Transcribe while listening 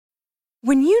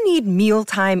When you need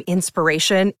mealtime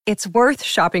inspiration, it's worth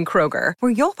shopping Kroger,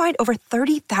 where you'll find over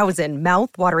 30,000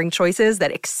 mouth-watering choices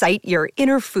that excite your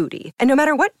inner foodie. And no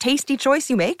matter what tasty choice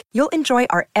you make, you'll enjoy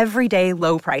our everyday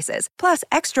low prices, plus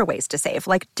extra ways to save,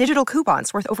 like digital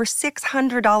coupons worth over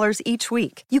 $600 each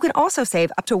week. You can also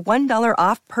save up to $1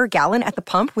 off per gallon at the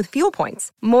pump with fuel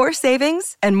points. More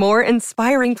savings and more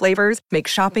inspiring flavors make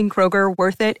shopping Kroger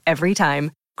worth it every time.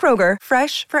 Kroger,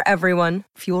 fresh for everyone.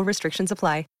 Fuel restrictions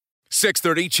apply.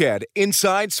 630 CHED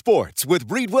Inside Sports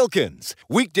with Reed Wilkins.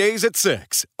 Weekdays at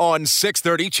 6 on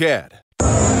 630 CHED.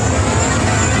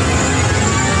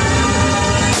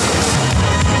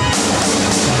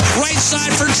 Right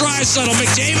side for Draisaitl.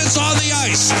 McDavid's on the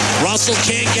ice. Russell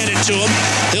can't get it to him.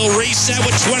 He'll reset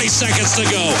with 20 seconds to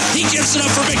go. He gives it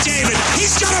up for McDavid.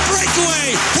 He's got a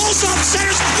breakaway. Pulls up,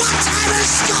 centers. One-timer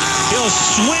score! He'll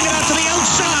swing it out to the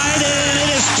outside, and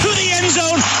it is to the end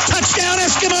zone. Touchdown,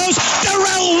 Eskimos.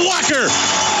 Darrell Walker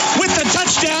with the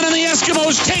touchdown, and the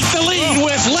Eskimos take the lead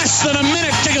with less than a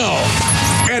minute to go.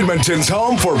 Edmonton's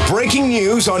home for breaking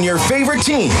news on your favorite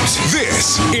teams.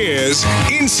 This is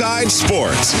Inside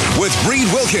Sports with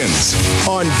Reed Wilkins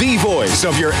on the voice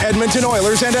of your Edmonton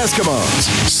Oilers and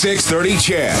Eskimos. 630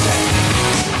 CHED.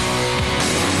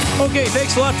 Okay,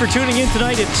 thanks a lot for tuning in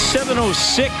tonight at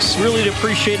 7:06. Really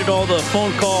appreciated all the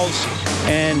phone calls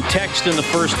and text in the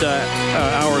first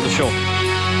hour of the show.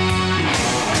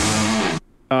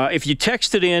 If you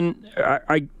texted in,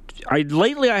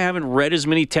 lately I haven't read as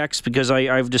many texts because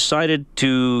I've decided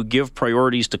to give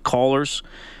priorities to callers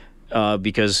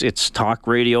because it's talk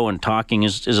radio and talking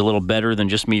is a little better than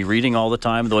just me reading all the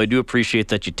time, though I do appreciate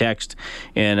that you text,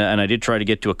 and I did try to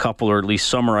get to a couple or at least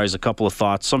summarize a couple of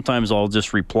thoughts. Sometimes I'll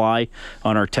just reply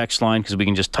on our text line because we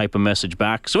can just type a message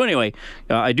back. So anyway,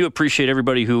 I do appreciate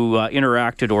everybody who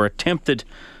interacted or attempted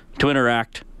to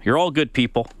interact. You're all good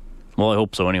people. Well, I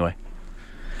hope so anyway.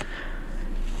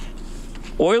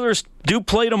 Oilers do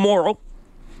play tomorrow.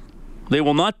 They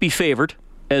will not be favored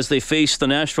as they face the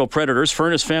Nashville Predators.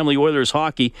 Furnace Family Oilers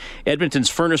Hockey. Edmonton's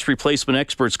furnace replacement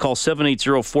experts. Call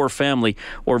 780-4FAMILY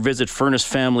or visit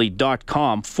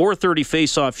furnacefamily.com. 4:30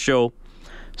 face-off show.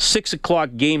 6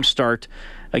 o'clock game start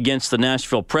against the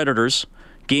Nashville Predators.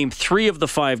 Game 3 of the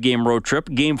 5-game road trip.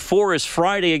 Game 4 is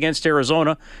Friday against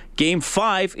Arizona. Game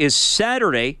 5 is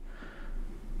Saturday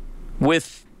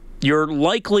with your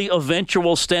likely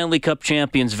eventual Stanley Cup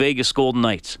champions, Vegas Golden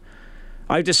Knights.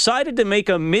 I've decided to make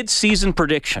a mid-season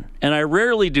prediction, and I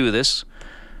rarely do this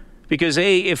because,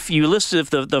 if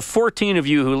the 14 of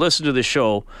you who listen to the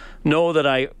show know that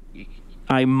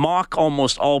I mock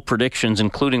almost all predictions,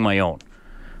 including my own.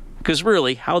 Because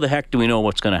really, how the heck do we know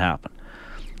what's going to happen?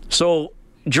 So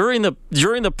during the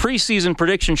preseason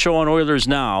prediction show on Oilers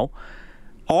Now,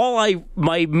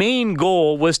 my main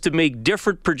goal was to make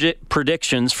different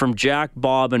predictions from Jack,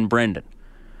 Bob, and Brendan.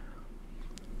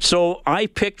 So I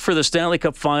picked for the Stanley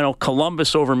Cup Final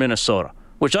Columbus over Minnesota,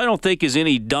 which I don't think is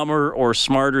any dumber or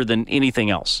smarter than anything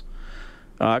else.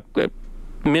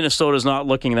 Minnesota's not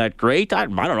looking that great. I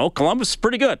don't know. Columbus is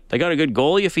pretty good. They got a good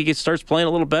goalie if he starts playing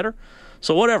a little better.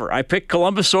 So whatever. I picked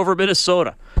Columbus over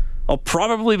Minnesota. I'll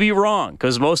probably be wrong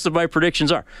because most of my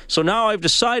predictions are. So now I've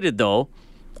decided, though,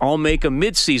 I'll make a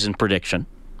mid-season prediction.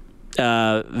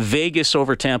 Vegas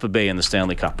over Tampa Bay in the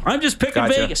Stanley Cup. I'm just picking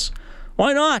Vegas.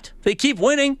 Why not? They keep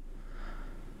winning.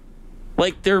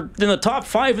 Like, they're in the top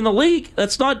 5 in the league.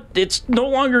 It's no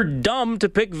longer dumb to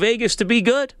pick Vegas to be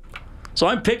good. So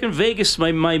I'm picking Vegas,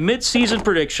 my mid-season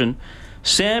prediction.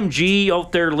 Sam G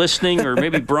out there listening, or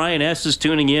maybe Brian S is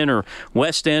tuning in, or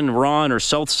West End Ron, or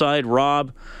Southside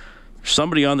Rob,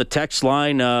 somebody on the text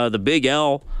line, the Big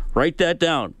L. Write that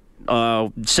down.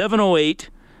 7:08,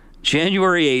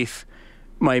 January 8th,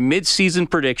 my mid-season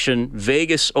prediction,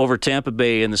 Vegas over Tampa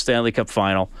Bay in the Stanley Cup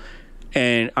Final.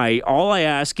 And all I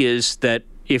ask is that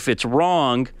if it's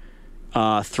wrong,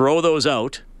 throw it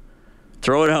out,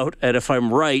 and if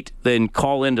I'm right, then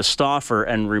call into Stauffer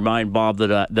and remind Bob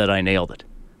that I nailed it.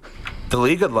 The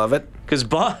league would love it. Because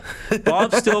Bob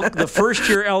still, the first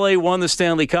year LA won the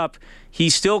Stanley Cup,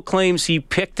 he still claims he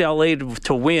picked LA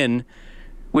to win,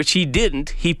 which he didn't.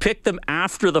 He picked them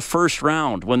after the first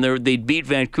round when they beat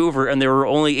Vancouver, and there were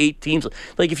only 8 teams.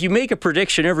 Like, if you make a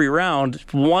prediction every round,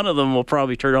 one of them will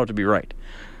probably turn out to be right.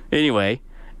 Anyway,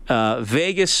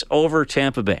 Vegas over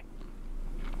Tampa Bay.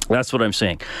 That's what I'm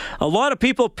saying. A lot of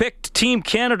people picked Team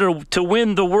Canada to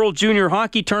win the World Junior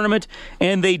Hockey Tournament,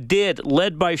 and they did,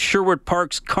 led by Sherwood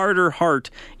Park's Carter Hart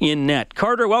in net.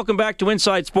 Carter, welcome back to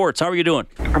Inside Sports. How are you doing?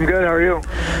 I'm good. How are you?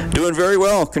 Doing very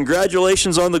well.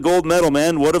 Congratulations on the gold medal,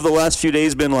 man. What have the last few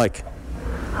days been like?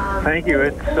 Thank you.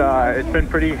 It's been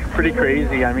pretty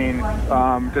crazy. I mean,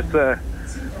 just the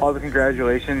all the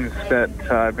congratulations that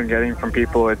I've been getting from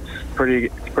people, it's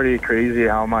pretty crazy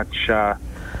how much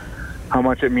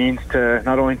it means to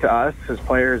not only to us as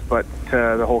players, but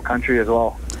to the whole country as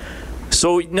well.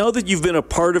 So now that you've been a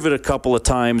part of it a couple of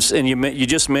times, and you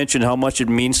just mentioned how much it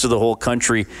means to the whole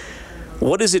country,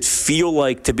 what does it feel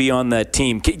like to be on that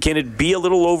team? Can it be a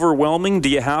little overwhelming? Do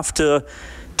you have to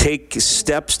take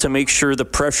steps to make sure the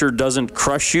pressure doesn't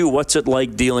crush you? What's it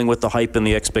like dealing with the hype and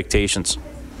the expectations?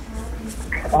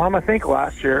 I think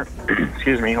last year,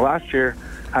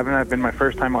 having that been my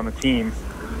first time on the team,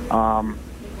 I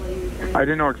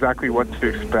didn't know exactly what to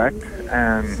expect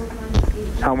and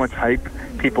how much hype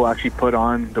people actually put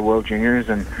on the World Juniors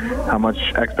and how much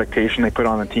expectation they put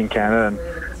on the Team Canada.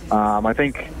 And I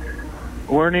think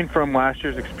learning from last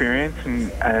year's experience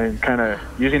and kind of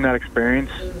using that experience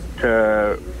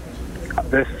to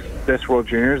this World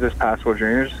Juniors, this past World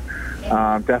Juniors,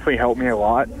 definitely helped me a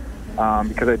lot.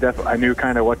 Because I knew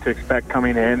kind of what to expect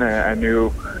coming in. I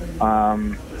knew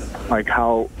like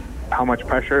how much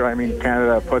pressure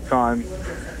Canada puts on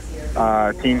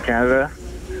Team Canada,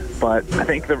 but I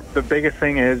think the biggest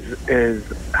thing is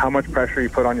how much pressure you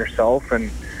put on yourself, and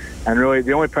really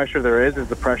the only pressure there is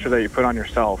the pressure that you put on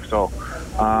yourself. So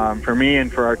for me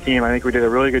and for our team, I think we did a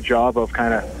really good job of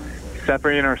kind of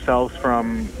separating ourselves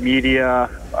from media,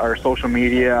 our social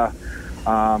media,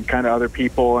 kind of other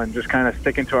people, and just kind of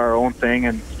sticking to our own thing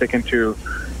and sticking to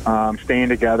staying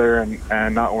together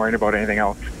and not worrying about anything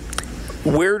else.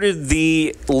 Where did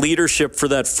the leadership for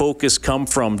that focus come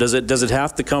from? Does it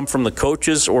have to come from the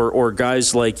coaches or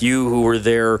guys like you who were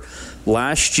there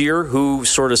last year? Who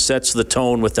sort of sets the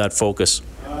tone with that focus?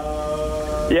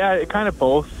 Yeah, it kind of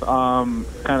both kind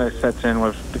of sets in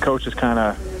with the coaches kind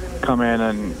of come in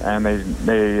and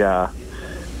they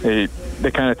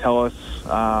kind of tell us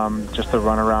just the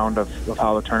runaround of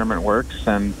how the tournament works,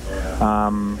 and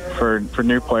for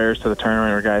new players to the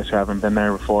tournament or guys who haven't been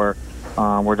there before,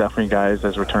 we're definitely guys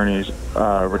as returners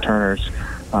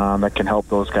that can help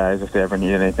those guys if they ever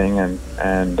need anything, and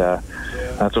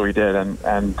that's what we did.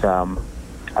 And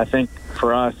I think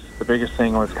for us the biggest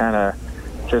thing was kind of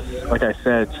just like I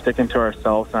said, sticking to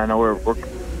ourselves. And I know we're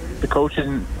the coaches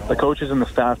and the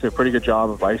staff do a pretty good job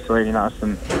of isolating us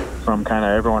and from kind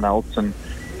of everyone else, and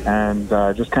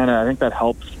just kind of I think that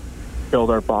helps build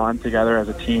our bond together as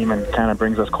a team and kind of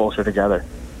brings us closer together.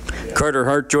 Carter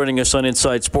Hart joining us on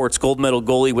Inside Sports, gold medal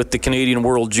goalie with the Canadian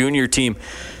World Junior team.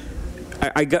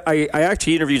 I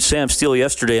actually interviewed Sam Steele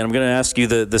yesterday, and I'm going to ask you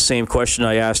the same question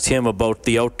I asked him about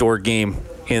the outdoor game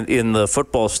in the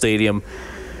football stadium.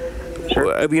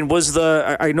 Sure. I mean,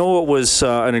 I know it was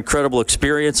an incredible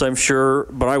experience, I'm sure,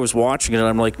 but I was watching it and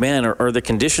I'm like, man, are the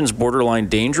conditions borderline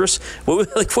dangerous? What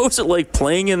was it like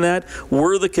playing in that?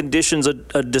 Were the conditions a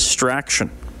distraction?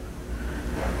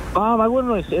 I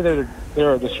wouldn't really say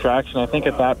they're a distraction. I think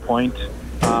at that point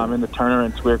in the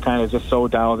tournaments, we were kind of just so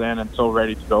dialed in and so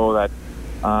ready to go that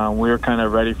we were kind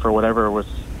of ready for whatever was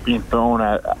being thrown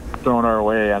our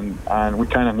way, and we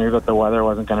kind of knew that the weather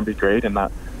wasn't going to be great and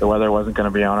that the weather wasn't going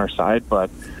to be on our side, but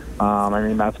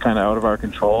that's kind of out of our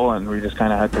control, and we just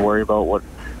kind of had to worry about what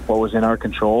was in our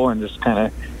control and just kind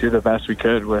of do the best we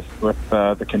could with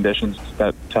the conditions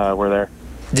that were there.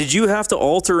 Did you have to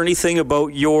alter anything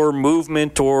about your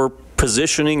movement or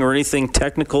positioning or anything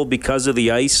technical because of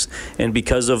the ice and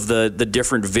because of the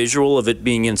different visual of it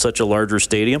being in such a larger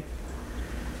stadium?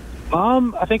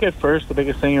 I think at first the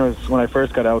biggest thing was when I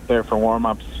first got out there for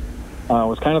warm-ups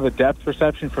was kind of the depth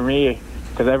perception for me,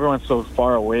 because everyone's so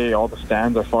far away, all the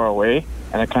stands are far away,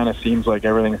 and it kind of seems like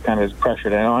everything is kind of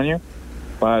pressured in on you.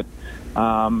 But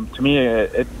to me,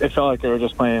 it felt like they were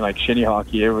just playing like shinny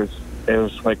hockey. It was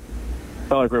like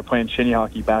felt like we were playing shinny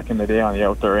hockey back in the day on the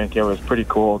outdoor rink. It was pretty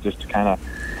cool just to kind of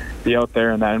be out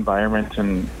there in that environment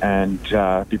and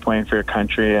be playing for your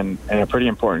country and a pretty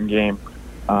important game.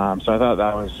 So I thought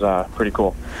that was pretty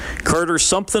cool. Carter,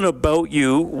 something about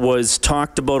you was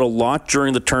talked about a lot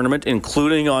during the tournament,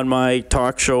 including on my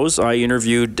talk shows. I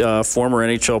interviewed former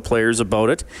NHL players about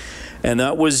it, and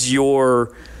that was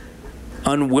your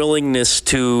unwillingness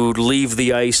to leave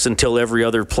the ice until every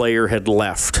other player had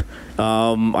left.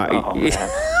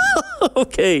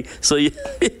 Okay, so do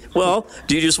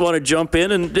you just want to jump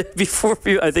in and I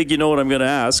think you know what I'm going to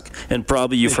ask, and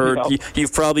probably you've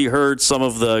probably heard some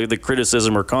of the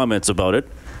criticism or comments about it.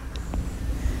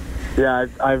 Yeah,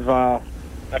 I've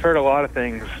heard a lot of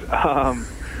things,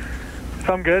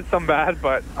 some good, some bad,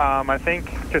 but I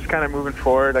think just kind of moving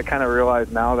forward, I kind of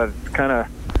realize now that it's kind of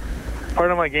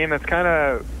part of my game that's kind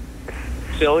of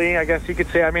silly, I guess you could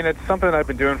say. I mean, it's something I've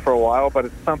been doing for a while, but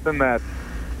it's something that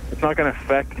it's not going to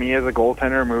affect me as a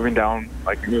goaltender moving down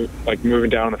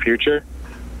in the future.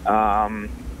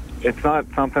 it's not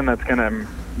something that's going to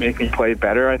make me play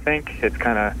better, I think. It's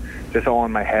kind of just all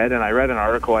in my head. And I read an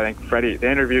article, I think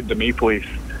they interviewed the Maple Leafs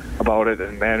about it,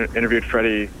 and they interviewed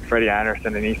Freddie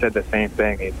Anderson, and he said the same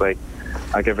thing. He's like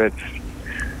if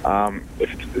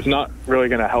it's not really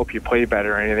going to help you play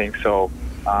better or anything. So,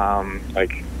 and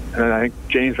I think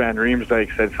James Van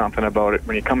Riemsdyk said something about it.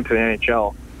 When you come to the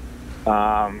NHL,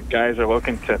 guys are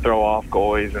looking to throw off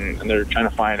goalies, and they're trying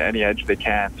to find any edge they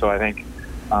can. So I think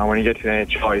when you get to the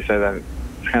NHL, he said that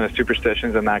kind of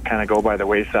superstitions and that kind of go by the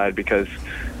wayside, because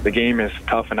the game is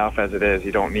tough enough as it is.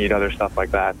 You don't need other stuff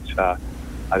like that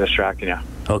distracting you.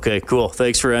 Okay, cool.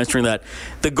 Thanks for answering that.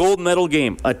 The gold medal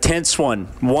game, a tense one,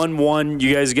 1-1.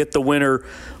 You guys get the winner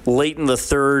late in the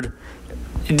third.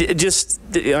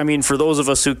 For those of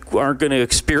us who aren't going to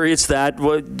experience that,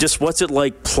 what's it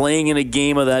like playing in a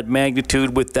game of that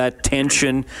magnitude with that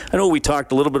tension? I know we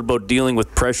talked a little bit about dealing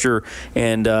with pressure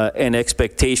and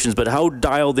expectations, but how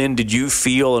dialed in did you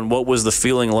feel, and what was the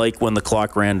feeling like when the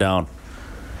clock ran down?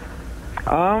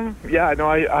 I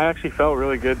actually felt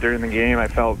really good during the game. I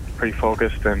felt pretty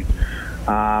focused, and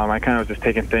I kind of was just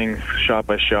taking things shot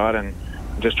by shot and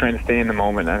just trying to stay in the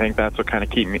moment. I think that's what kind of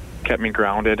kept me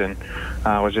grounded, and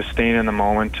was just staying in the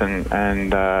moment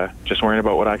and just worrying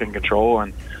about what I can control.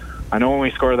 And I know when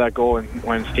we scored that goal, and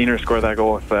when Steiner scored that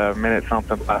goal with a minute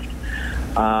something left,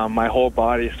 my whole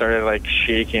body started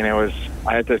shaking. I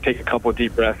had to take a couple of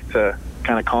deep breaths to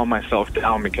kind of calm myself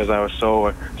down, because I was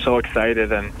so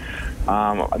excited. And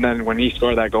then when he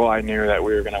scored that goal, I knew that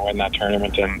we were going to win that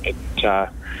tournament, and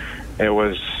it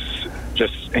was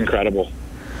just incredible.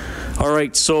 All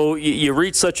right, so you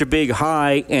reached such a big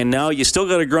high, and now you still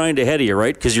got to grind ahead of you,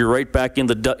 right? Because you're right back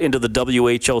into the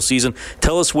WHL season.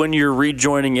 Tell us when you're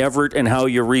rejoining Everett and how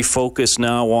you refocus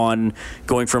now on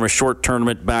going from a short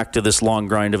tournament back to this long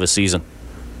grind of a season.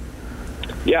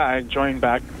 Yeah, I joined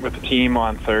back with the team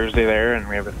on Thursday there, and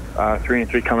we have a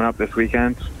 3-3 coming up this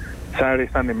weekend.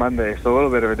 Saturday, Sunday, Monday, so a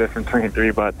little bit of a different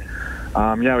 3-3, but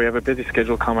we have a busy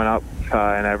schedule coming up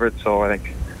in Everett, so I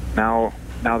think now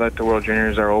that the World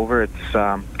Juniors are over, it's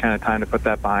kind of time to put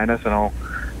that behind us. And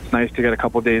it's nice to get a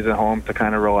couple of days at home to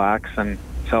kind of relax and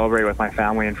celebrate with my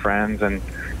family and friends, and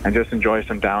just enjoy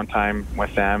some downtime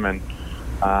with them. And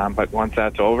but once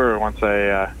that's over, once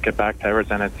I get back to Everett,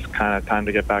 then it's kind of time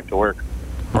to get back to work.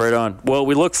 Right on. Well,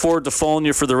 we look forward to following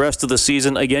you for the rest of the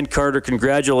season. Again, Carter,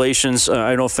 congratulations.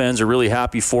 I know fans are really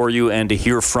happy for you and to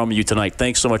hear from you tonight.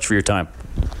 Thanks so much for your time.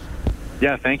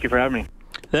 Yeah, thank you for having me.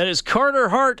 That is Carter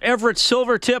Hart, Everett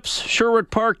Silvertips, Sherwood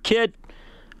Park kid,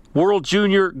 World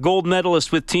Junior gold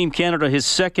medalist with Team Canada, his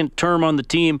second term on the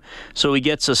team. So he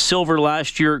gets a silver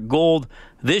last year, gold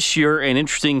this year. And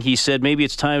interesting, he said maybe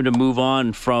it's time to move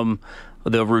on from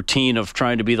the routine of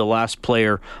trying to be the last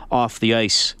player off the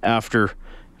ice after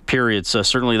periods.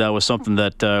 Certainly that was something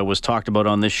that was talked about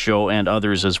on this show and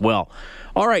others as well.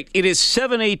 All right, it is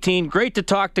 7:18. Great to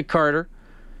talk to Carter.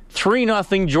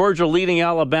 3-0 Georgia leading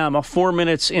Alabama 4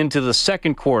 minutes into the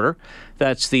second quarter.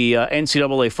 That's the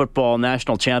NCAA football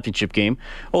national championship game.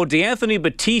 DeAnthony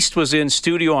Batiste was in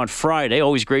studio on Friday.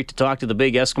 Always great to talk to the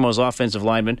big Eskimos offensive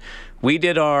lineman. We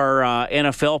did our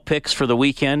NFL picks for the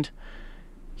weekend.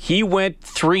 He went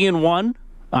 3-1.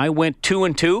 I went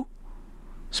 2-2.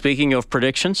 Speaking of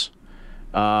predictions,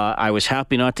 I was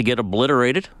happy not to get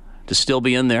obliterated, to still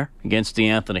be in there against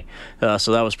DeAnthony.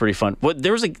 So that was pretty fun. But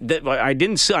there was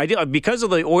because of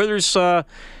the Oilers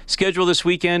schedule this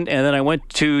weekend, and then I went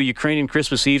to Ukrainian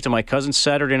Christmas Eve to my cousin's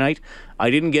Saturday night. I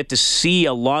didn't get to see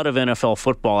a lot of NFL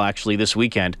football actually this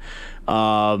weekend.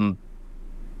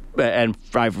 And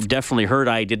I've definitely heard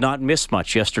I did not miss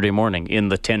much yesterday morning in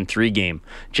the 10-3 game,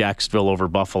 Jacksonville over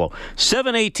Buffalo.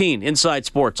 7:18 Inside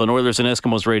Sports on Oilers and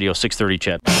Eskimos Radio, 630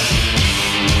 CHED.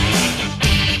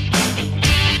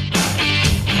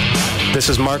 This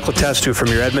is Mark Letestu from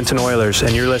your Edmonton Oilers,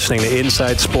 and you're listening to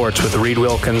Inside Sports with Reed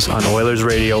Wilkins on Oilers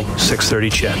Radio, 630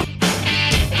 CHED.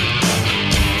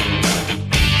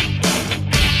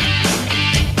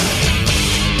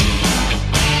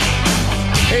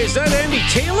 Hey, is that Andy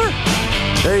Taylor?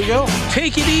 There you go.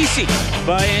 Take It Easy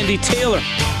by Andy Taylor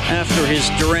after his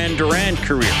Duran Duran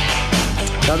career.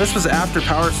 Now, this was after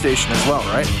Power Station as well,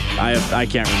 right? I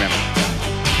can't remember.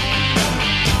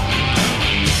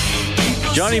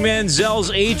 Johnny Manziel's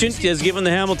agent has given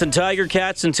the Hamilton Tiger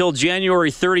Cats until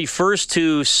January 31st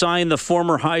to sign the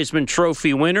former Heisman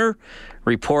Trophy winner.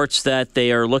 Reports that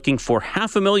they are looking for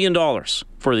 $500,000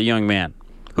 for the young man,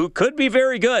 who could be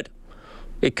very good.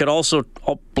 It could also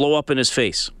blow up in his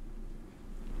face.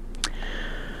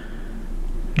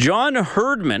 John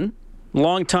Herdman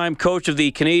longtime coach of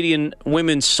the Canadian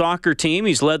women's soccer team.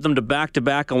 He's led them to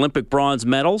back-to-back Olympic bronze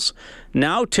medals.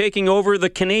 Now taking over the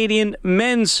Canadian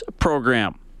men's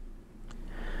program.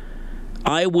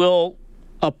 I will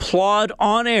applaud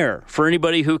on air for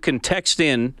anybody who can text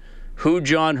in who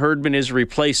John Herdman is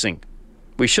replacing.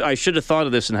 I should have thought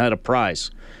of this and had a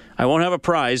prize. I won't have a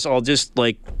prize. I'll just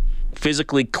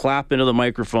physically clap into the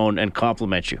microphone and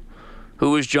compliment you.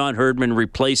 Who is John Herdman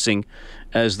replacing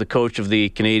as the coach of the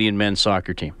Canadian men's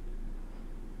soccer team?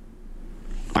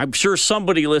 I'm sure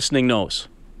somebody listening knows.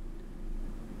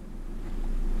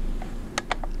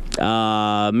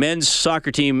 Men's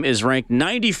soccer team is ranked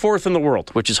 94th in the world,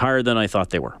 which is higher than I thought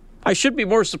they were. I should be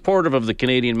more supportive of the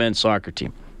Canadian men's soccer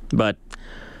team, but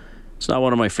it's not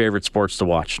one of my favorite sports to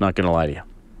watch, not going to lie to you.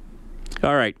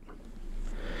 All right.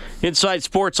 Inside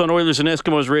Sports on Oilers and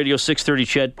Eskimos Radio, 630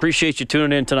 CHED. Appreciate you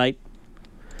tuning in tonight.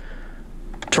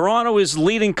 Toronto is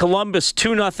leading Columbus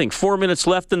 2-0. 4 minutes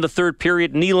left in the third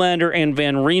period. Nylander and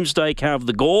Van Riemsdyk have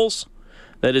the goals.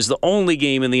 That is the only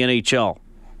game in the NHL.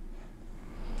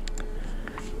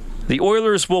 The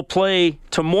Oilers will play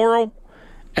tomorrow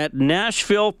at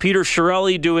Nashville. Peter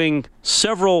Chiarelli doing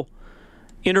several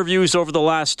interviews over the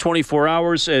last 24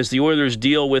 hours as the Oilers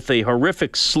deal with a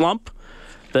horrific slump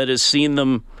that has seen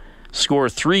them score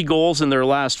 3 goals in their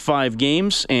last 5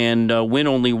 games and win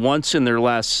only once in their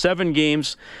last 7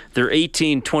 games. They're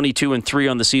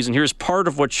 18-22-3 on the season. Here's part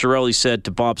of what Chiarelli said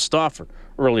to Bob Stauffer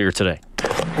earlier today.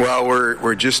 Well,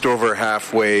 we're just over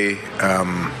halfway.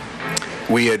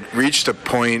 We had reached a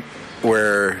point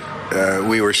where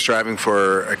we were striving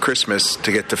for a Christmas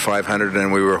to get to 500,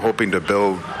 and we were hoping to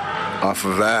build off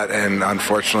of that, and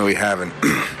unfortunately we haven't.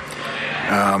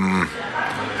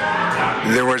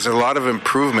 There was a lot of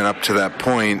improvement up to that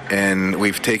point, and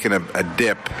we've taken a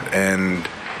dip, and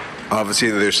obviously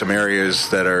there's some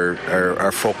areas that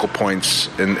are focal points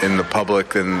in the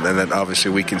public, and that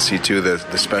obviously we can see too,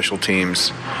 the special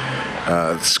teams,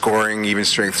 scoring, even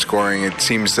strength scoring. It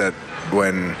seems that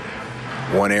when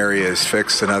one area is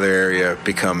fixed, another area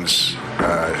becomes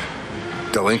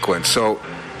delinquent. So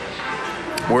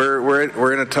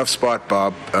we're in a tough spot,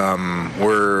 Bob.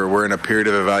 We're in a period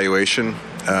of evaluation,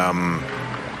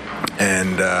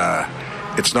 and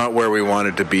it's not where we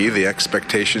wanted to be. The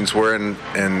expectations were, and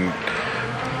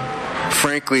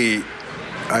frankly,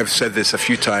 I've said this a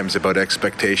few times about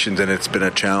expectations, and it's been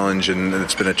a challenge, and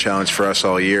it's been a challenge for us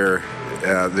all year.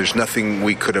 There's nothing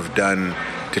we could have done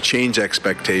to change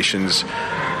expectations,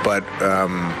 but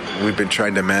we've been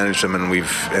trying to manage them, and we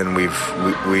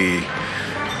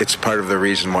it's part of the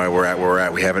reason why we're at where we're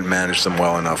at. We haven't managed them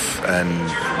well enough, and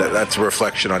that's a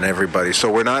reflection on everybody.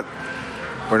 So we're not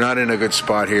in a good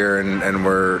spot here, and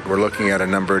we're looking at a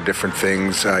number of different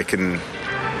things. I can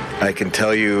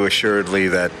tell you assuredly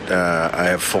that I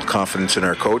have full confidence in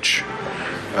our coach.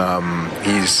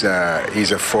 He's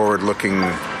a forward-looking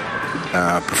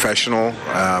professional.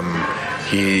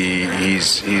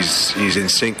 He's in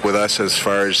sync with us as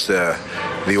far as the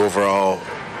overall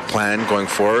plan going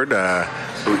forward.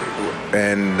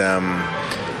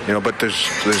 But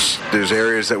there's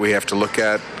areas that we have to look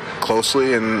at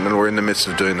closely, and we're in the midst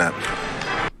of doing that.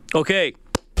 Okay.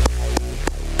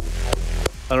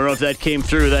 I don't know if that came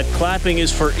through. That clapping is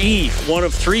for Eve, one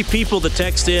of 3 people to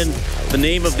text in the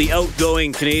name of the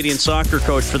outgoing Canadian soccer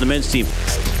coach for the men's team.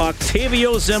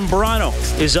 Octavio Zambrano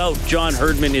is out. John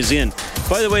Herdman is in.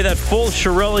 By the way, that full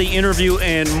Chiarelli interview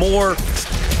and more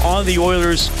on the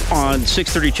Oilers on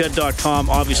 630ched.com,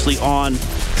 obviously on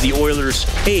the Oilers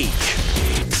page.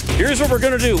 Here's what we're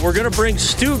going to do. We're going to bring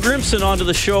Stu Grimson onto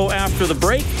the show after the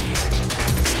break.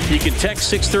 You can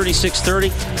text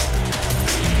 630-630.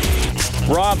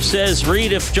 Rob says,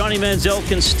 Reed, if Johnny Manziel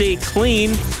can stay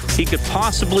clean, he could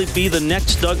possibly be the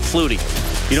next Doug Flutie.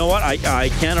 You know what? I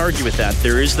can't argue with that.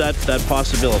 There is that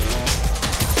possibility.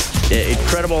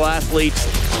 Incredible athlete.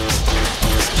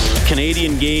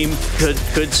 Canadian game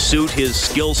could suit his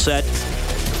skill set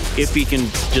if he can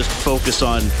just focus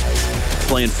on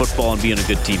playing football and being a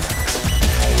good teammate.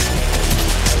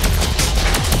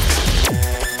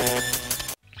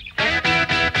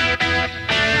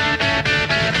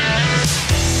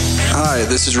 Hi,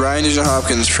 this is Ryan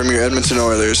Nugent-Hopkins from your Edmonton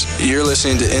Oilers. You're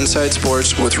listening to Inside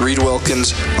Sports with Reed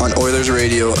Wilkins on Oilers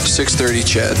Radio, 630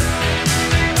 CHED.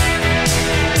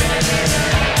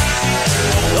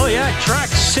 Oh yeah, track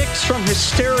 6 from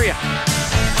Hysteria.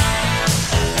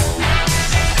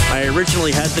 I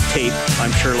originally had the tape,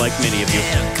 I'm sure like many of you.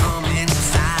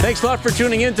 Thanks a lot for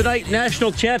tuning in tonight.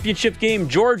 National Championship game,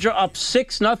 Georgia up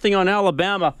 6-0 on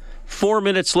Alabama. 4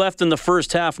 minutes left in the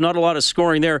first half. Not a lot of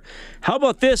scoring there. How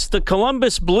about this? The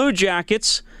Columbus Blue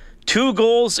Jackets 2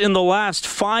 goals in the last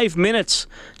 5 minutes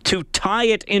to tie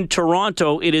it in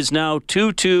Toronto. It is now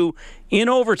 2-2 in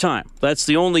overtime. That's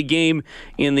the only game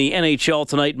in the NHL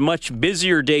tonight. Much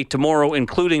busier day tomorrow,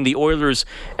 including the Oilers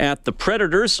at the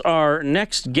Predators. Our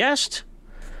next guest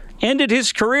ended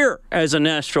his career as a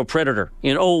Nashville Predator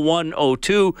in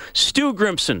 01-02. Stu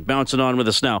Grimson bouncing on with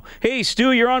us now. Hey,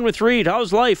 Stu, you're on with Reed.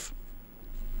 How's life?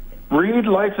 Reed,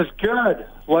 life is good.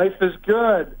 Life is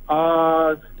good.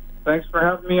 Thanks for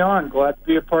having me on. Glad to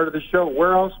be a part of the show.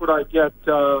 Where else would I get,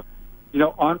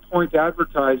 on-point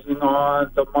advertising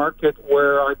on the market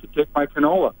where I could take my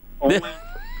canola?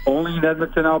 Only in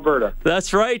Edmonton, Alberta.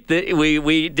 That's right.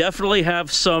 We definitely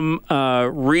have some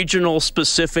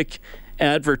regional-specific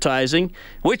advertising,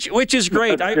 which is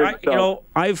great.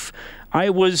 Here's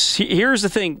the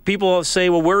thing. People say,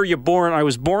 well, where are you born? I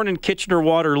was born in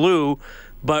Kitchener-Waterloo,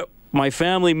 but my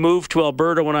family moved to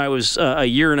Alberta when I was a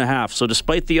year and a half. So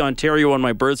despite the Ontario on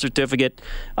my birth certificate,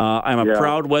 I'm a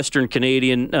proud Western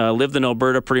Canadian, lived in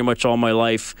Alberta pretty much all my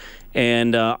life.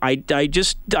 And I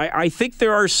think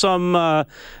there are some,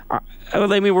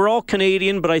 we're all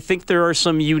Canadian, but I think there are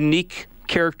some unique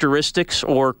characteristics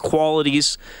or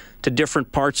qualities to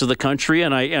different parts of the country,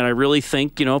 and I really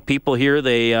think people here,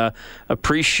 they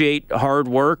appreciate hard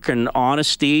work and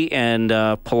honesty and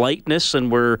politeness,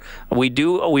 and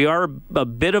we are a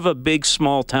bit of a big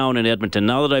small town in Edmonton.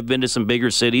 Now that I've been to some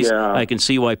bigger cities, I can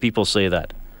see why people say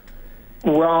that.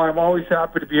 Well, I'm always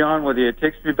happy to be on with you. It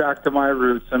takes me back to my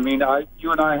roots. I mean,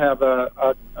 you and I have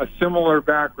a similar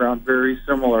background, very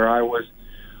similar. I was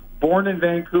born in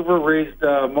Vancouver, raised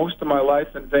most of my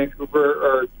life in Vancouver,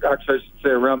 or actually I should say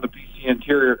around the BC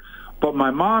interior. But my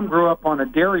mom grew up on a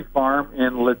dairy farm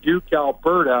in Leduc,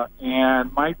 Alberta,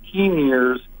 and most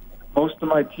of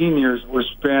my teen years were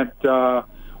spent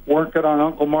working on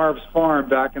Uncle Marv's farm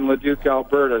back in Leduc,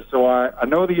 Alberta. So I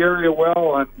know the area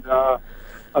well, and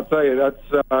I'll tell you,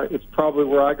 it's probably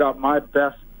where I got my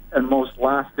best and most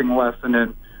lasting lesson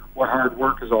in what hard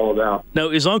work is all about. Now,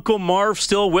 is Uncle Marv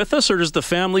still with us, or does the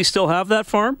family still have that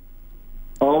farm?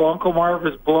 Oh, Uncle Marv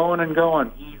is blowing and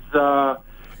going. He's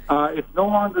it's no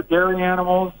longer dairy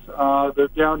animals. They're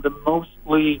down to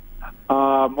mostly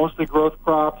growth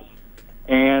crops,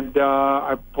 and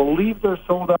I believe they're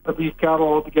sold out of beef cattle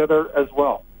altogether as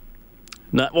well.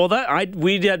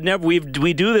 We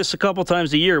do this a couple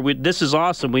times a year. This is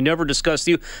awesome. We never discussed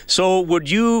you. So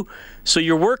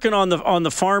you're working on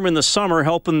the farm in the summer,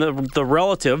 helping the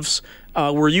relatives.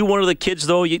 Were you one of the kids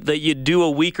though that you do a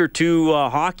week or two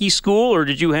hockey school, or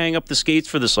did you hang up the skates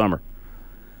for the summer?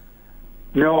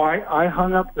 No, I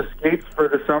hung up the skates for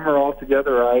the summer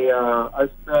altogether. I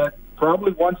spent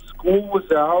probably once school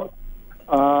was out.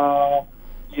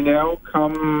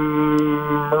 Come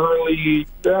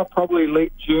probably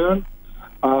late June.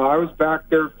 I was back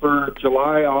there for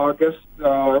July, August.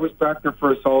 I was back there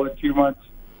for a solid 2 months.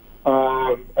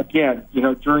 Again,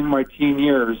 during my teen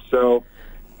years. So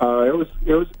it was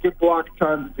a good block of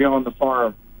time to be on the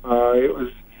farm.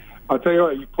 I'll tell you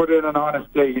what, you put in an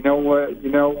honest day. You know what?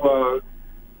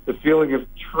 The feeling of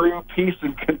true peace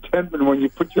and contentment when you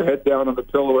put your head down on the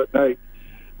pillow at night.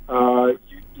 You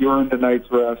earn the night's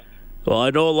rest. Well,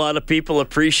 I know a lot of people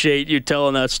appreciate you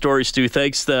telling that story, Stu.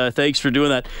 Thanks for doing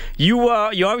that. You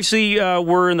obviously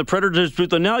were in the Predators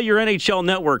booth, and now you're NHL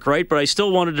Network, right? But I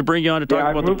still wanted to bring you on to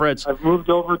talk about the Preds. I've moved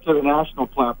over to the national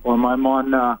platform. I'm on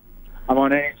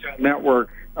NHL Network,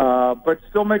 but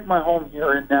still make my home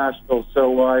here in Nashville.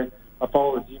 So I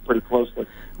follow the team pretty closely.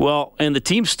 Well, and the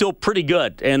team's still pretty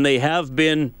good, and they have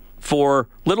been for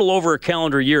little over a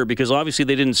calendar year, because obviously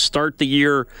they didn't start the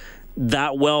year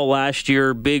that well last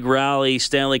year. Big rally,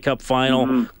 Stanley Cup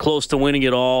final, close to winning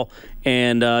it all,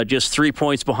 and just 3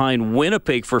 points behind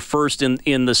Winnipeg for first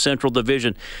in the Central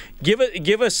Division. Give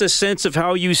us a sense of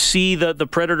how you see the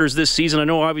Predators this season. I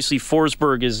know obviously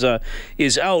Forsberg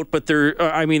is out, but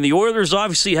the Oilers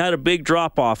obviously had a big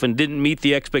drop off and didn't meet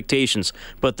the expectations,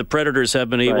 but the Predators have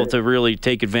been able to really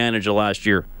take advantage of last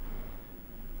year.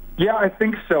 Yeah, I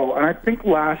think so. And I think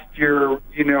last year,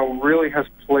 really has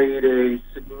played a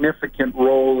significant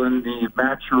role in the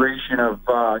maturation of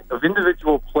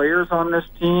individual players on this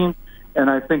team. And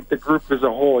I think the group as a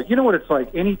whole. You know what it's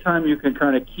like? Anytime you can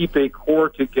kind of keep a core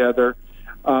together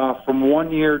from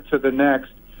one year to the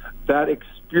next, that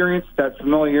experience, that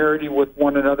familiarity with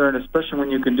one another, and especially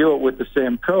when you can do it with the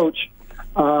same coach,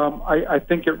 I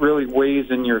think it really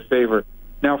weighs in your favor.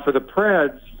 Now, for the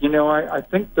Preds, I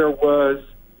think there was...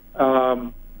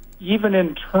 even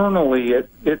internally,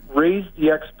 it raised the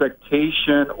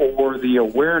expectation or the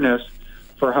awareness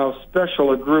for how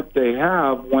special a group they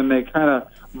have when they kind of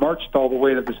marched all the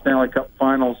way to the Stanley Cup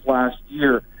Finals last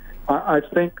year. I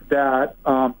think that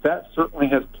that certainly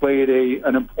has played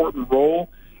an important role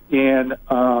in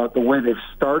the way they've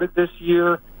started this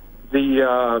year,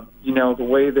 the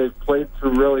way they've played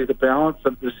through really the balance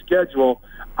of the schedule.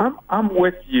 I'm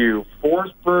with you.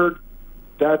 Forsberg,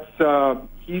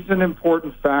 he's an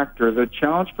important factor. The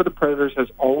challenge for the Predators has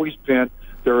always been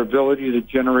their ability to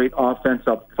generate offense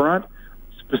up front,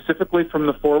 specifically from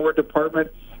the forward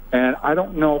department. And I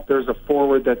don't know if there's a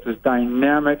forward that's as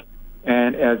dynamic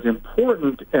and as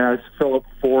important as Philip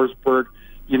Forsberg.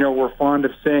 We're fond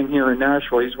of saying here in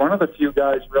Nashville, he's one of the few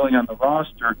guys really on the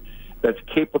roster that's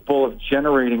capable of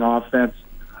generating offense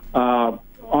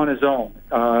on his own.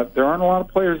 There aren't a lot of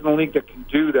players in the league that can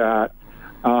do that.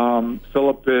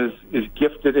 Philip is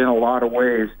gifted in a lot of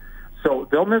ways. So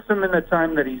they'll miss him in the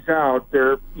time that he's out.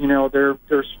 They're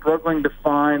struggling to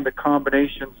find the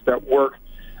combinations that work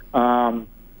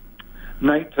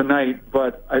night to night.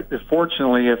 But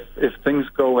fortunately, if things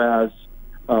go as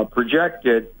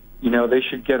projected, they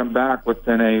should get him back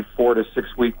within a 4 to 6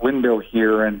 week window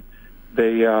here, and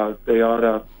they ought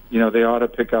to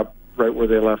pick up right where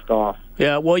they left off.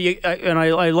 Yeah, well,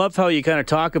 I love how you kind of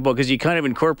talk about, because you kind of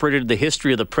incorporated the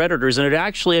history of the Predators, and it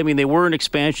actually, they were an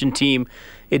expansion team.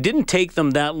 It didn't take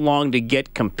them that long to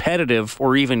get competitive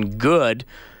or even good,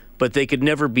 but they could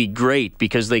never be great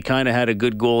because they kind of had a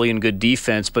good goalie and good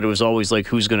defense, but it was always like,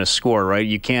 who's going to score, right?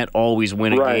 You can't always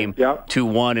win a game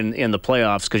 2-1 in the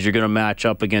playoffs because you're going to match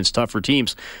up against tougher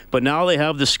teams. But now they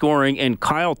have the scoring, and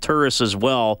Kyle Turris as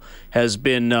well has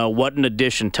been what an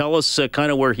addition. Tell us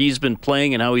kind of where he's been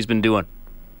playing and how he's been doing.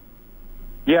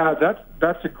 Yeah,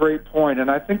 that's a great point,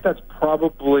 and I think that's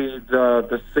probably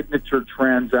the signature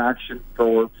transaction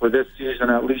for this season,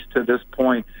 at least to this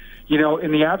point.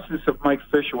 In the absence of Mike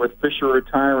Fisher, with Fisher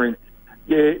retiring,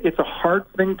 it's a hard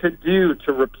thing to do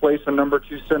to replace a number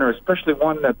 2 center, especially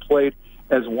one that played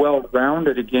as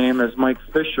well-rounded a game as Mike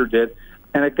Fisher did,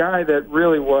 and a guy that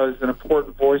really was an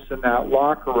important voice in that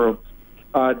locker room.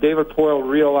 David Poile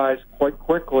realized quite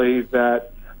quickly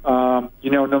that,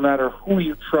 no matter who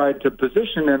you tried to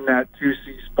position in that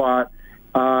 2C spot,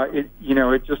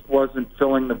 it just wasn't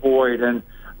filling the void. And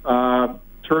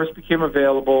Turris became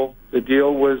available. The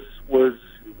deal was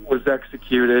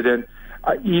executed, and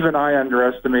even I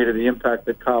underestimated the impact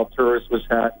that Kyle Turris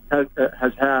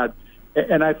has had.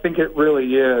 And I think it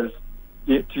really is,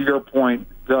 to your point,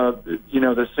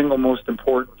 the single most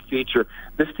important feature.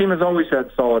 This team has always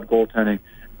had solid goaltending.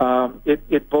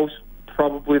 It boasts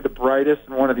probably the brightest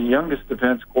and one of the youngest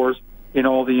defense corps in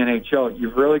all the NHL.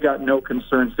 You've really got no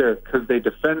concerns there because they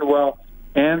defend well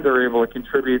and they're able to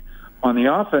contribute on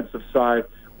the offensive side.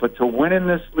 But to win in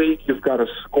this league, you've got to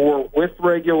score with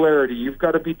regularity. You've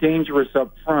got to be dangerous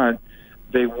up front.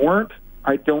 They weren't,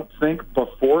 I don't think,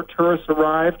 before Turris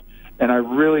arrived, and I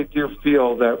really do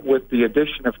feel that with the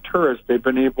addition of Turris, they've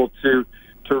been able to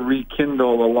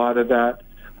rekindle a lot of that.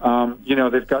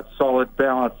 They've got solid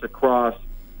balance across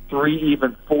 3,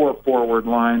 even 4 forward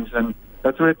lines, and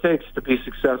that's what it takes to be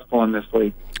successful in this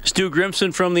league. Stu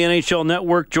Grimson from the NHL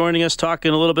Network joining us,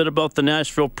 talking a little bit about the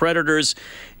Nashville Predators.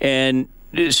 And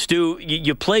Stu,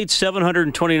 you played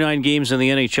 729 games in the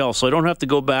NHL, so I don't have to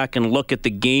go back and look at the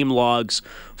game logs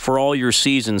for all your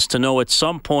seasons to know at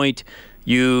some point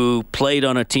you played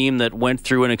on a team that went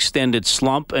through an extended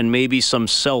slump and maybe some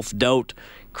self-doubt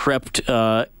crept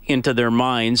into their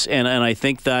minds. And I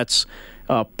think that's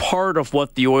part of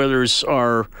what the Oilers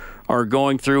are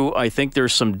going through. I think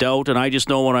there's some doubt, and I just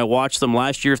know when I watched them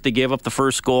last year, if they gave up the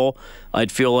first goal,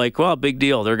 I'd feel like, well, big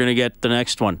deal. They're going to get the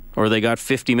next one, or they got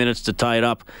 50 minutes to tie it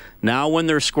up. Now when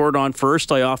they're scored on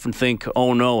first, I often think,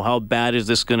 oh no, how bad is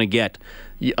this going to get?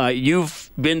 You've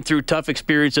been through tough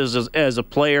experiences as a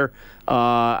player.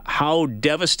 How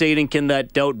devastating can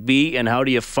that doubt be, and how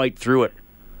do you fight through it?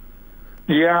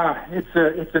 Yeah,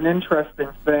 it's an interesting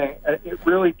thing. It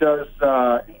really does,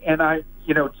 and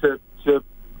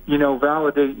to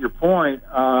validate your point,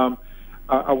 I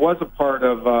was a part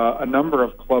of a number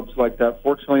of clubs like that.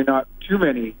 Fortunately, not too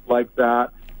many like that,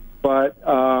 but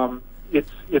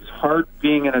it's hard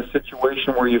being in a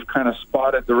situation where you've kind of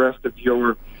spotted the rest of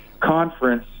your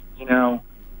conference, 7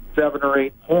 or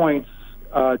 8 points,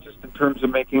 just in terms of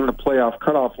making the playoff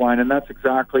cutoff line, and that's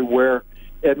exactly where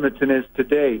Edmonton is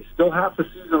today. Still half a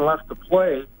season left to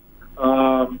play.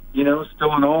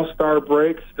 Still an all-star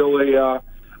break, still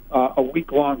a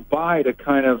week-long bye to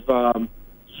kind of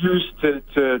use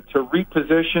to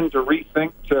reposition, to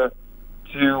rethink, to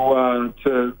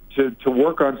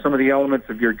work on some of the elements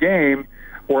of your game,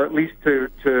 or at least to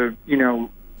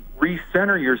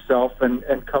recenter yourself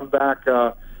and come back,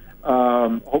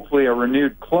 hopefully a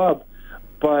renewed club.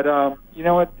 But at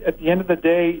the end of the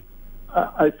day,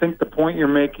 I think the point you're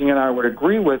making, and I would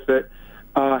agree with it,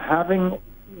 having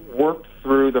worked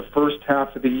through the first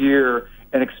half of the year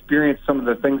and experienced some of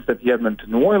the things that the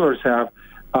Edmonton Oilers have,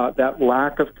 that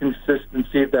lack of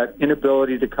consistency, that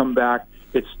inability to come back,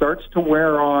 it starts to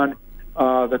wear on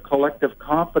the collective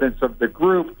confidence of the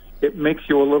group. It makes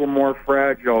you a little more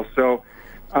fragile. So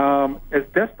as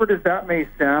desperate as that may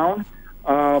sound,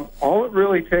 all it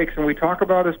really takes, and we talk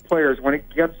about as players, when it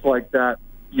gets like that,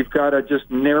 you've got to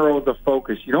just narrow the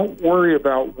focus. You don't worry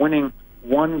about winning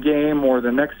one game or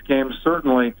the next game,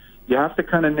 certainly. You have to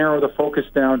kind of narrow the focus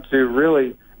down to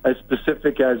really as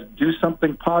specific as do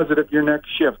something positive your next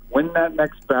shift, win that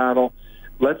next battle,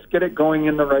 let's get it going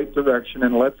in the right direction,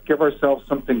 and let's give ourselves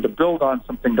something to build on,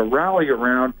 something to rally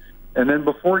around. And then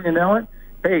before you know it,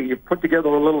 hey, you put together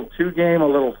a little 2-game, a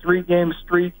little 3-game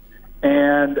streak,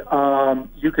 and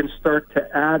you can start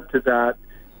to add to that.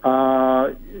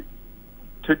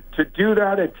 To do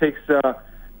that, it takes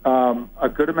a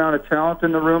good amount of talent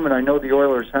in the room, and I know the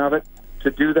Oilers have it.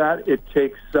 To do that, it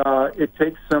takes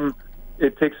some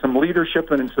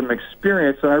leadership and some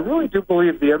experience, and I really do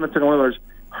believe the Edmonton Oilers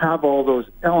have all those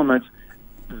elements.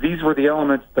 These were the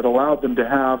elements that allowed them to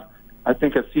have, I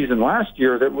think, a season last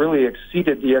year that really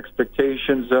exceeded the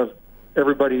expectations of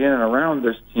everybody in and around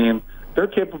this team. They're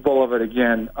capable of it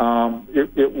again.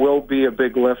 It will be a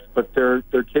big lift, but they're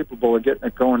capable of getting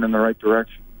it going in the right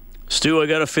direction. Stu, I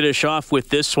got to finish off with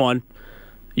this one.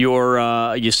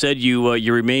 You said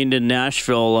you remained in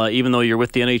Nashville even though you're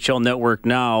with the NHL Network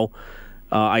now.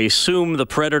 I assume the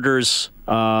Predators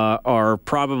are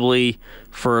probably,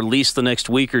 for at least the next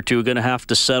week or two, going to have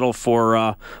to settle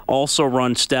for also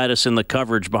run status in the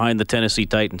coverage behind the Tennessee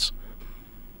Titans.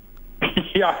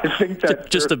 Yeah, I think that's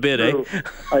just a bit, true.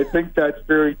 I think that's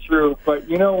very true. But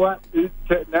you know what?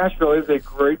 Nashville is a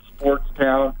great sports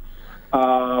town.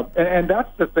 And that's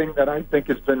the thing that I think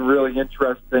has been really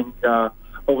interesting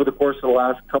over the course of the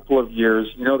last couple of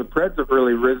years. You know, the Preds have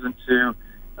really risen to,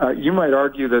 you might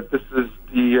argue that this is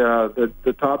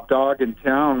the top dog in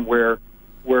town where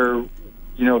you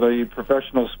know, the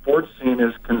professional sports scene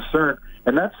is concerned.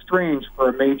 And that's strange for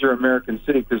a major American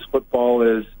city because football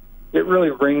it really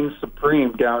reigns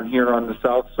supreme down here on the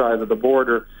south side of the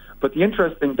border. But the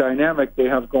interesting dynamic they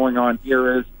have going on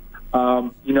here is,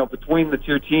 you know, between the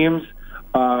two teams,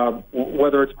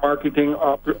 whether it's marketing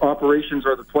operations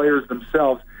or the players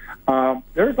themselves,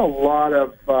 there's a lot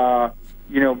of,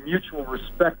 you know, mutual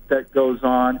respect that goes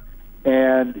on.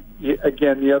 And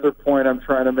again, the other point I'm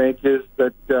trying to make is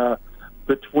that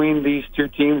between these two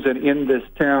teams and in this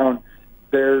town,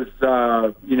 there's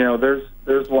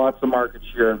lots of market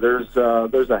share. There's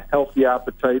a healthy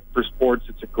appetite for sports.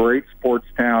 It's a great sports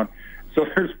town. So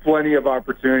there's plenty of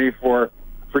opportunity for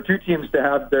two teams to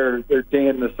have their day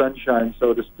in the sunshine,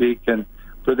 so to speak. And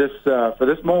for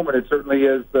this moment, it certainly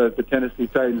is the Tennessee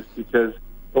Titans, because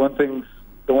the one thing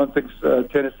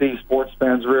Tennessee sports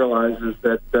fans realize is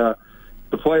that the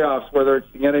playoffs, whether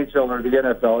it's the NHL or the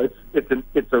NFL,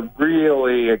 it's a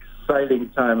really exciting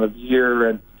time of year,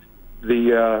 and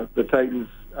the Titans,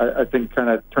 I think, kind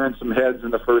of turned some heads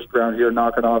in the first round here,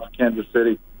 knocking off Kansas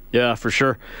City. Yeah, for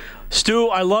sure. Stu,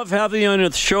 I love having you on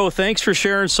the show. Thanks for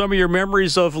sharing some of your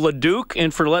memories of Leduc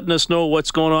and for letting us know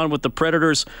what's going on with the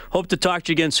Predators. Hope to talk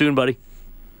to you again soon, buddy.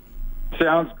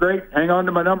 Sounds great. Hang on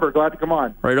to my number. Glad to come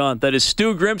on. Right on. That is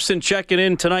Stu Grimson checking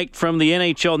in tonight from the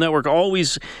NHL Network.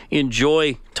 Always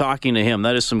enjoy talking to him.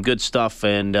 That is some good stuff.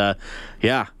 And,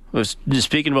 yeah, I was just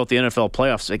speaking about the NFL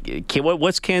playoffs.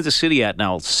 What's Kansas City at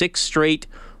now? 6 straight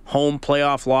home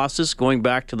playoff losses going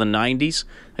back to the 90s.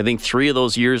 I think 3 of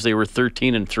those years they were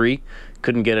 13-3.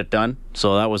 Couldn't get it done.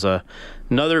 So that was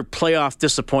another playoff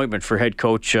disappointment for head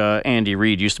coach Andy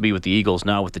Reid. Used to be with the Eagles,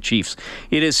 now with the Chiefs.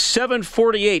 It is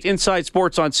 7:48 Inside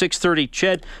Sports on 630.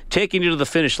 Ched taking you to the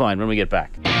finish line when we get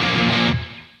back.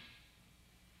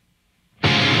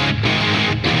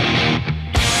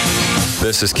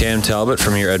 This is Cam Talbot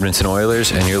from your Edmonton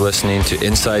Oilers, and you're listening to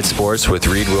Inside Sports with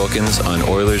Reed Wilkins on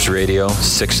Oilers Radio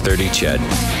 630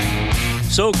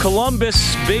 Ched. So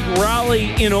Columbus, big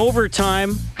rally in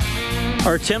overtime.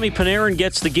 Artemi Panarin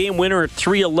gets the game winner at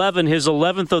 3:11, his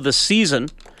 11th of the season.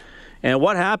 And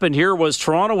what happened here was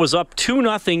Toronto was up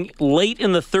 2-0 late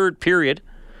in the third period.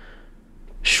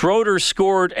 Schroeder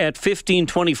scored at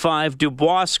 15:25.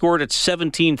 Dubois scored at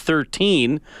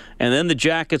 17:13. And then the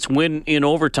Jackets win in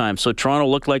overtime. So Toronto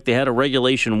looked like they had a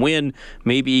regulation win,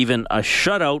 maybe even a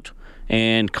shutout.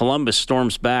 And Columbus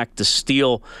storms back to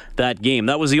steal that game.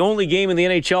 That was the only game in the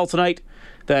NHL tonight,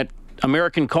 that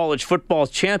American College Football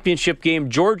Championship game.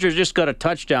 Georgia just got a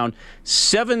touchdown.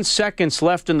 7 seconds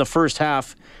left in the first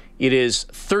half. It is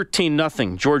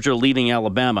 13-0, Georgia leading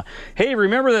Alabama. Hey,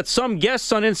 remember that some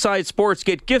guests on Inside Sports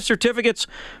get gift certificates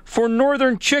for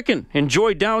Northern Chicken.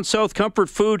 Enjoy down south comfort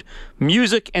food,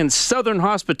 music, and southern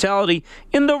hospitality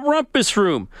in the Rumpus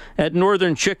Room at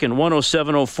Northern Chicken,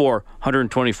 10704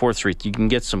 124th Street. You can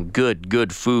get some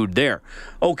good food there.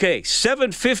 Okay,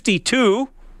 7:52.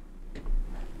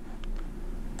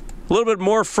 A little bit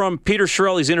more from Peter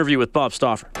Chiarelli's interview with Bob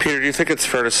Stauffer. Peter, do you think it's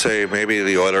fair to say maybe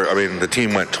the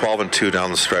team went 12-2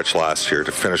 down the stretch last year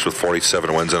to finish with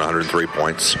 47 wins and 103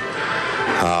 points?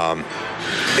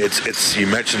 You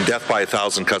mentioned death by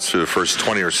 1,000 cuts through the first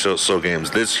 20 or so games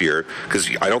this year, because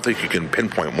I don't think you can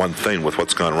pinpoint one thing with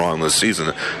what's gone wrong this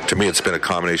season. To me, it's been a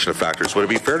combination of factors. Would it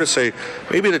be fair to say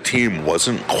maybe the team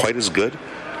wasn't quite as good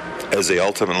as they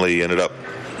ultimately ended up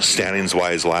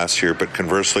standings-wise last year, but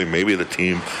conversely, maybe the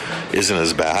team isn't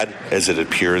as bad as it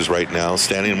appears right now,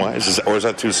 standing-wise? Or is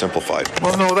that too simplified?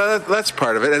 Well, no, that's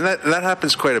part of it, and that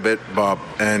happens quite a bit, Bob.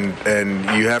 And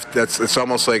you have it's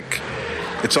almost like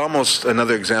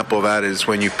another example of that is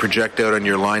when you project out on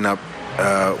your lineup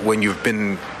when you've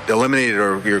been eliminated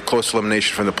or you're close to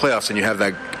elimination from the playoffs, and you have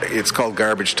that. It's called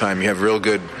garbage time. You have real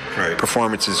good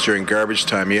performances during garbage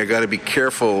time. You got to be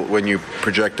careful when you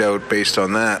project out based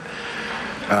on that.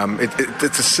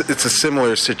 It's a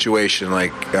similar situation,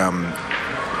 like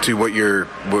to what your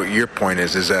point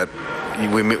is that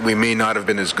we may not have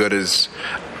been as good as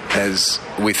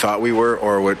we thought we were,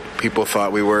 or what people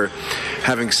thought we were.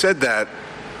 Having said that,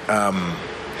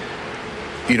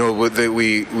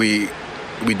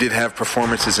 we did have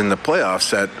performances in the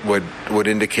playoffs that would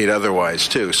indicate otherwise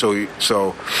too.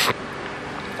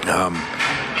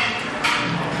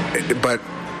 But.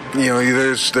 There's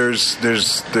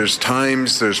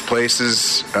times, there's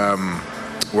places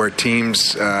where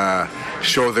teams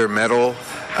show their mettle.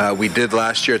 We did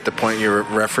last year at the point you're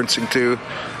referencing to.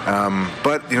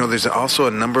 But, there's also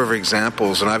a number of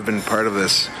examples, and I've been part of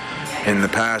this in the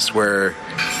past, where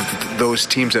those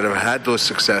teams that have had those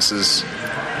successes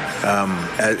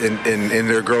in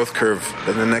their growth curve,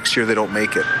 then the next year they don't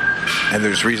make it. And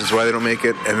there's reasons why they don't make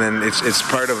it. And then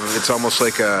it's almost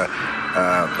like a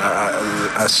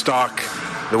stock,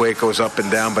 the way it goes up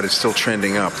and down, but it's still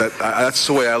trending up. That's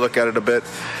the way I look at it a bit.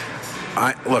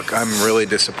 I'm really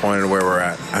disappointed where we're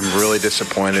at. I'm really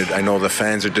disappointed. I know the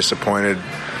fans are disappointed.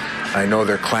 I know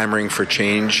they're clamoring for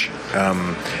change.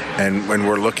 And when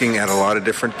we're looking at a lot of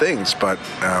different things, but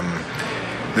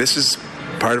this is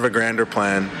part of a grander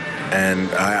plan, and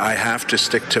I have to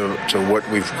stick to what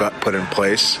we've got put in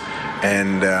place.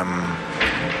 And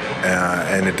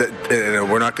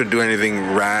we're not going to do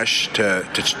anything rash to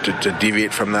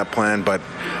deviate from that plan, but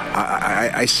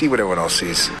I see what everyone else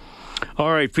sees.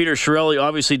 All right, Peter Chiarelli,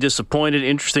 obviously disappointed.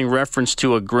 Interesting reference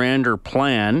to a grander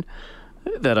plan,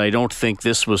 that I don't think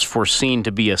this was foreseen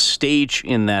to be a stage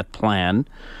in that plan.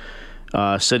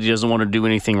 Said he doesn't want to do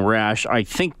anything rash. I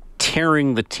think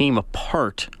tearing the team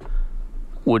apart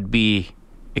would be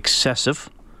excessive.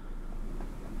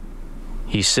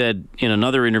 He said in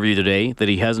another interview today that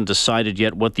he hasn't decided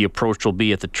yet what the approach will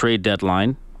be at the trade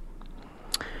deadline.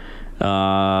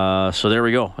 So there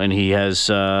we go. And he has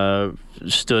said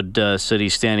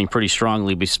he's standing pretty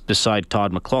strongly beside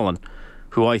Todd McClellan,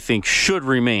 who I think should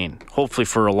remain, hopefully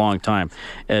for a long time,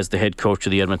 as the head coach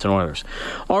of the Edmonton Oilers.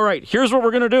 All right, here's what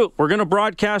we're going to do. We're going to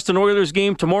broadcast an Oilers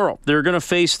game tomorrow. They're going to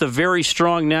face the very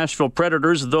strong Nashville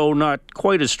Predators, though not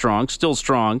quite as strong, still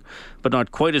strong, but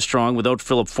not quite as strong without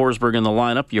Philip Forsberg in the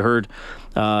lineup. You heard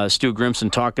Stu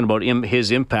Grimson talking about his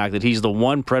impact, that he's the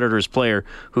one Predators player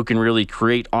who can really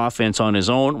create offense on his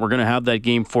own. We're going to have that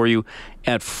game for you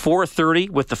at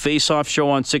 4:30 with the face-off show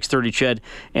on 6:30 Ched,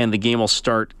 and the game will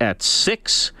start at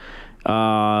 6.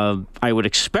 I would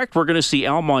expect we're going to see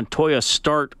Al Montoya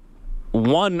start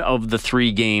one of the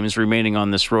 3 games remaining on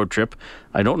this road trip.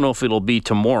 I don't know if it'll be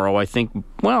tomorrow. I think,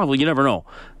 well, you never know.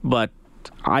 But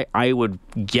I would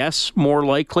guess more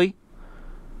likely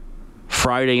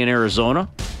Friday in Arizona.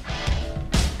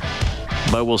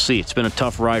 But we'll see. It's been a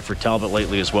tough ride for Talbot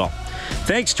lately as well.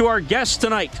 Thanks to our guests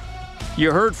tonight.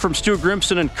 You heard from Stu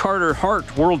Grimson and Carter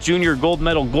Hart, World Junior Gold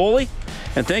Medal goalie.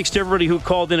 And thanks to everybody who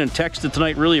called in and texted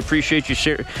tonight. Really appreciate you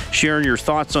sharing your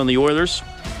thoughts on the Oilers.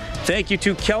 Thank you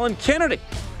to Kellen Kennedy.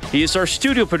 He is our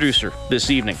studio producer this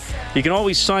evening. You can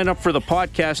always sign up for the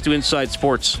podcast to Inside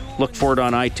Sports. Look for it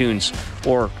on iTunes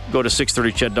or go to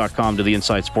 630ched.com to the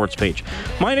Inside Sports page.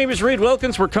 My name is Reed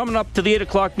Wilkins. We're coming up to the 8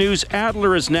 o'clock news.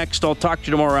 Adler is next. I'll talk to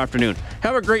you tomorrow afternoon.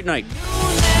 Have a great night.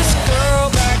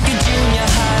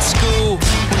 School,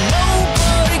 when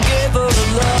nobody gave her a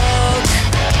look.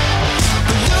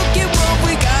 But look at what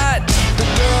we got. The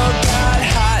girl got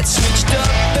hot, switched up,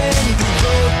 and we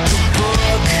wrote the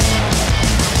book.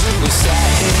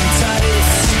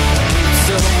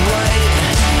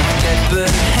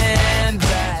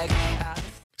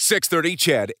 630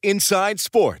 CHED Inside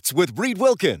Sports with Reed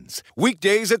Wilkins.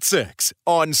 Weekdays at 6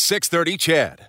 on 630 CHED.